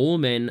all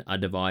men are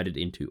divided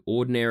into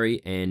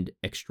ordinary and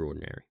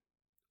extraordinary.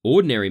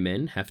 Ordinary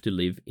men have to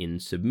live in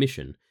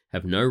submission,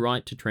 have no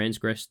right to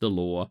transgress the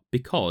law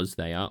because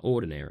they are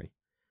ordinary.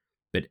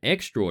 But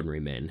extraordinary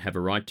men have a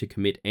right to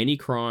commit any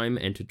crime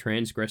and to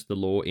transgress the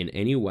law in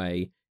any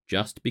way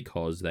just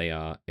because they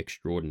are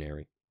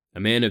extraordinary. A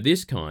man of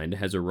this kind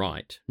has a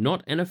right,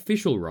 not an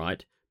official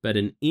right, but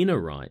an inner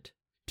right,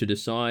 to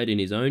decide in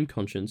his own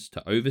conscience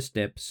to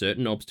overstep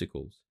certain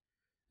obstacles,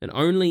 and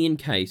only in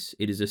case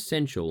it is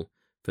essential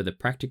for the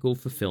practical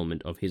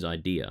fulfillment of his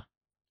idea,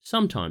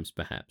 sometimes,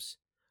 perhaps,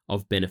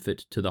 of benefit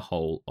to the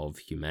whole of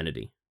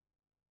humanity.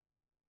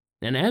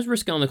 And as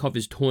Raskolnikov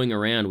is toying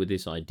around with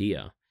this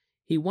idea,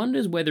 he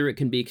wonders whether it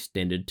can be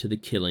extended to the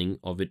killing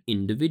of an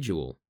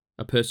individual,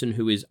 a person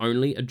who is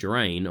only a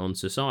drain on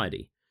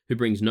society, who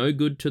brings no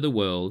good to the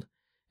world,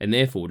 and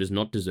therefore does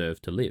not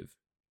deserve to live.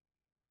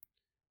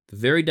 The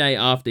very day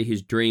after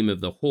his dream of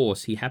the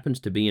horse, he happens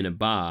to be in a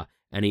bar,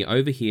 and he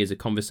overhears a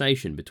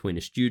conversation between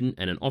a student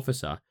and an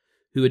officer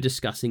who are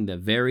discussing the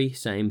very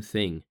same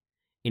thing.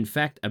 In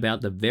fact,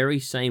 about the very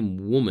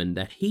same woman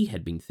that he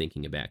had been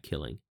thinking about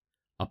killing,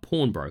 a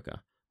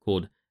pawnbroker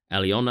called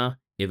Alyona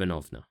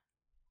Ivanovna.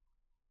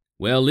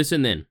 "Well,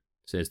 listen then,"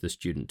 says the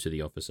student to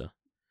the officer.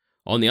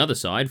 "On the other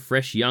side,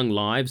 fresh young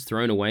lives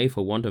thrown away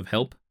for want of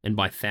help, and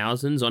by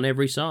thousands on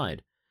every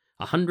side.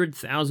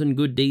 100,000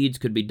 good deeds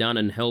could be done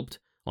and helped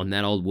on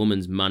that old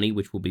woman's money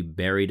which will be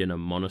buried in a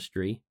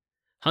monastery.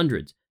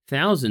 Hundreds,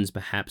 thousands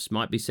perhaps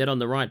might be set on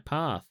the right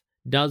path,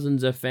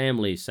 dozens of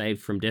families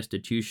saved from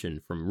destitution,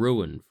 from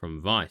ruin,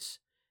 from vice,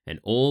 and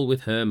all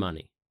with her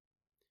money.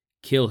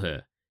 Kill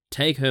her,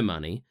 take her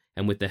money,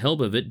 and with the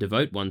help of it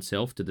devote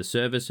oneself to the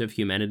service of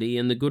humanity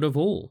and the good of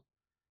all.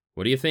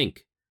 What do you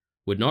think?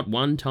 Would not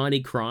one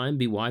tiny crime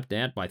be wiped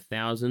out by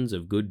thousands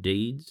of good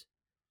deeds?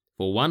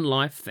 For one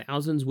life,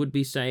 thousands would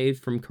be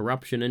saved from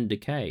corruption and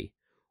decay.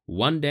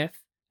 One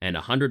death, and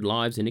 100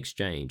 lives in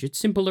exchange. It's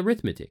simple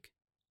arithmetic.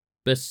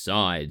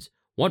 Besides,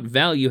 what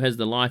value has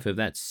the life of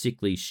that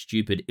sickly,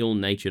 stupid,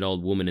 ill-natured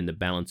old woman in the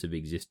balance of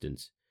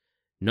existence?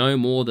 No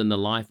more than the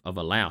life of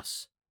a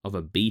louse, of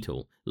a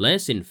beetle.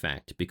 Less, in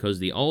fact, because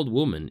the old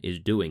woman is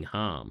doing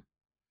harm."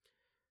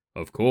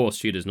 "Of course,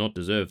 she does not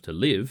deserve to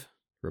live,"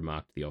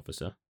 remarked the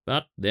officer.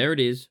 "But there it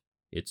is.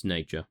 It's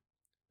nature."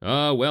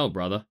 "Ah, well,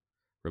 brother,"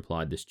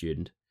 replied the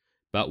student,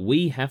 "but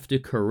we have to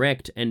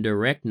correct and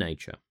direct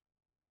nature.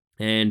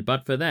 And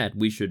but for that,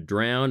 we should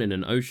drown in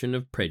an ocean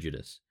of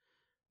prejudice.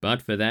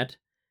 But for that,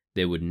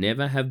 there would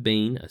never have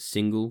been a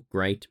single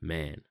great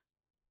man."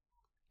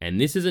 And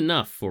this is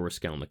enough for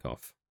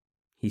Raskolnikov.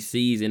 He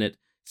sees in it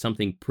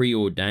something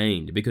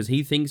preordained, because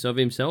he thinks of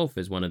himself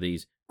as one of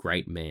these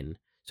great men.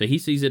 So he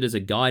sees it as a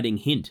guiding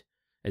hint,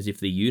 as if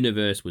the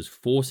universe was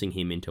forcing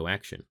him into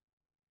action.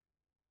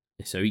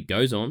 So he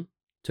goes on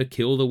to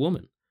kill the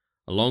woman,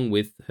 along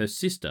with her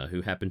sister,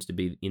 who happens to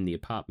be in the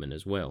apartment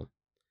as well.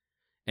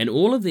 And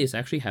all of this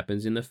actually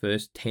happens in the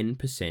first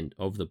 10%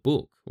 of the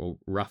book, or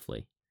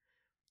roughly.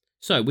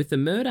 So with the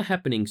murder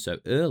happening so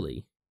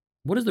early,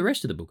 what is the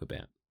rest of the book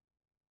about?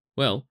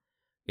 Well,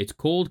 it's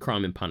called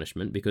Crime and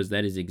Punishment because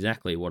that is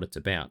exactly what it's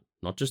about.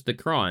 not just the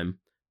crime,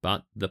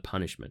 but the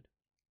punishment.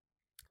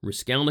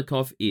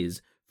 Raskolnikov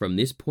is, from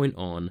this point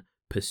on,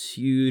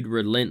 pursued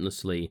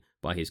relentlessly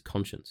by his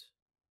conscience.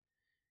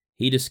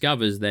 He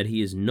discovers that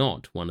he is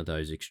not one of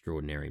those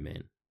extraordinary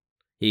men.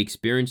 He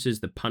experiences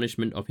the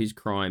punishment of his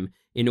crime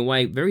in a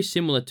way very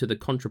similar to the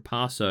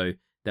contrapasso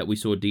that we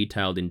saw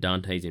detailed in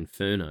Dante's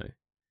Inferno.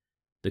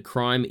 The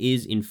crime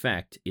is, in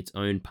fact, its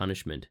own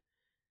punishment,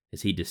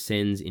 as he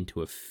descends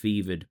into a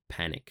fevered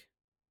panic.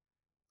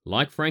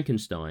 Like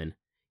Frankenstein,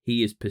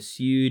 he is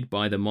pursued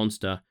by the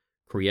monster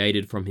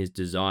created from his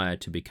desire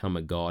to become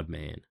a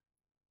god-man.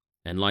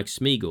 And like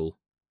Smeagol,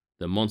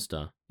 the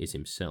monster is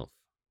himself.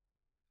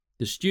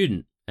 The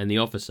student and the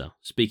officer,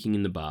 speaking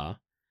in the bar,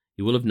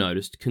 you will have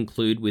noticed,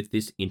 conclude with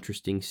this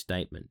interesting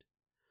statement: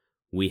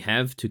 "We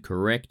have to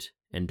correct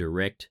and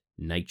direct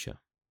nature."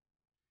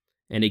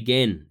 And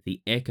again,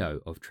 the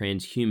echo of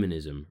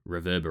transhumanism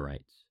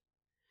reverberates.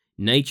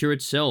 Nature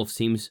itself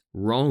seems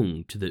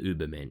wrong to the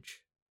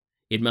Übermensch.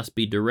 It must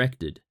be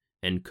directed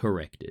and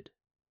corrected.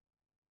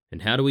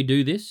 And how do we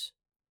do this?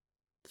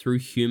 Through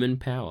human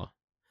power,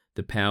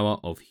 the power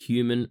of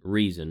human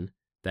reason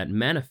that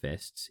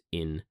manifests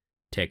in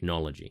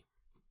technology.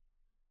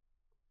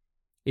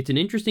 It's an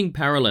interesting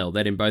parallel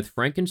that in both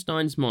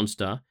Frankenstein's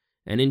monster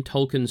and in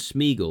Tolkien's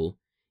Smeagol,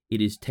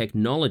 it is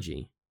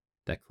technology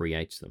that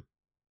creates them.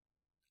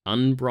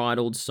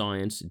 Unbridled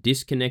science,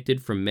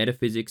 disconnected from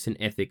metaphysics and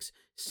ethics,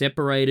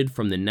 separated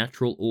from the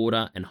natural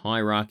order and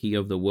hierarchy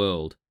of the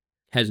world,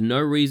 has no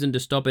reason to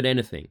stop at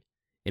anything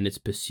in its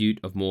pursuit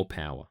of more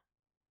power.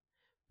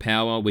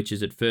 Power which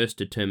is at first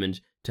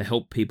determined to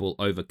help people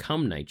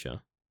overcome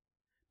nature,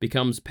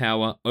 becomes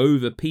power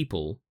over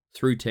people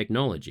through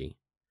technology,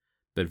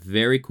 but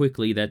very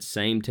quickly that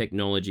same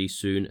technology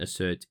soon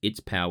asserts its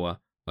power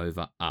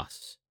over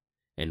us,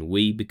 and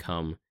we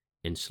become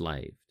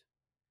enslaved.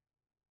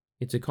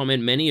 It's a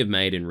comment many have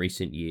made in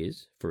recent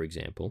years, for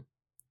example,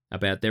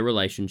 about their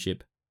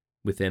relationship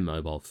with their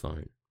mobile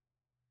phone.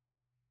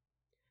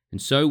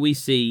 And so we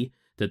see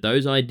that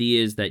those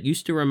ideas that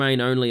used to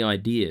remain only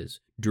ideas,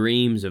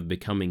 dreams of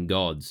becoming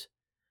gods,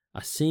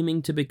 are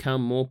seeming to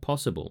become more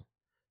possible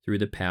through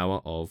the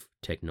power of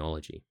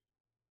technology.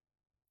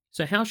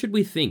 So how should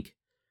we think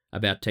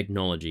about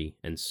technology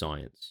and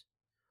science?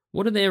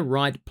 What are their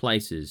right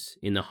places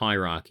in the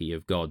hierarchy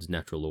of God's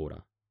natural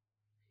order?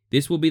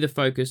 This will be the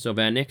focus of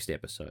our next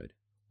episode,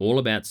 all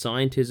about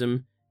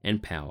scientism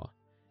and power,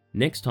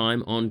 next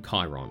time on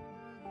Chiron,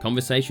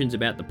 conversations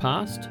about the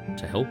past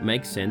to help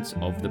make sense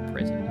of the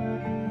present.